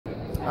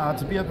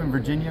to be up in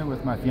Virginia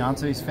with my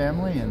fiance's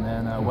family, and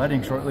then a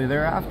wedding shortly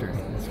thereafter.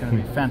 It's going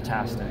to be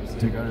fantastic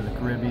to go to the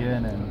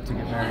Caribbean and to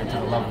get married to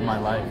the love of my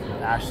life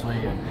with Ashley,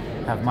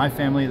 and have my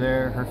family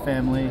there, her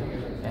family,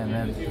 and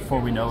then before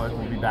we know it,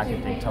 we'll be back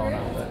at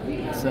Daytona. But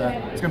it's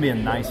going to be a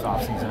nice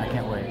off season. I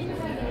can't wait.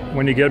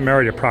 When you get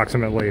married,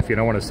 approximately, if you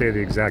don't want to say the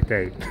exact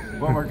date?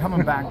 Well, we're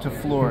coming back to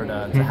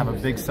Florida to have a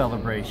big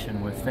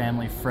celebration with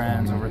family,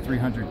 friends, over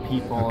 300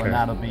 people, and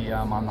that'll be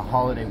on the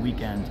holiday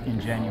weekend in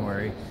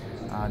January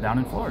down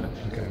in Florida.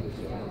 Okay.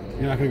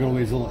 You're not going to go to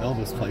these little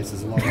Elvis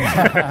places along.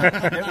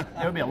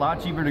 It would be a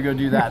lot cheaper to go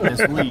do that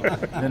this week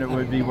than it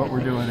would be what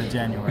we're doing in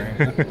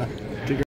January.